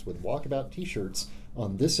 astroquarks with Walkabout t-shirts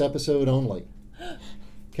on this episode only.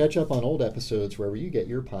 Catch up on old episodes wherever you get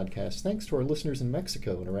your podcasts. Thanks to our listeners in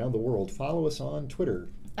Mexico and around the world. Follow us on Twitter.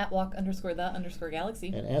 At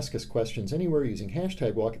walk_the_galaxy. And ask us questions anywhere using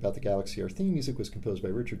hashtag #WalkaboutTheGalaxy. Our theme music was composed by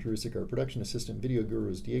Richard Drusik. Our production assistant and video guru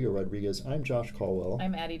is Diego Rodriguez. I'm Josh Caldwell.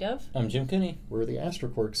 I'm Addie Dove. I'm Jim Cooney. We're the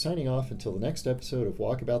Astroquarks, signing off until the next episode of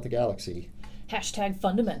Walk About the Galaxy.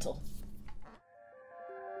 #fundamental.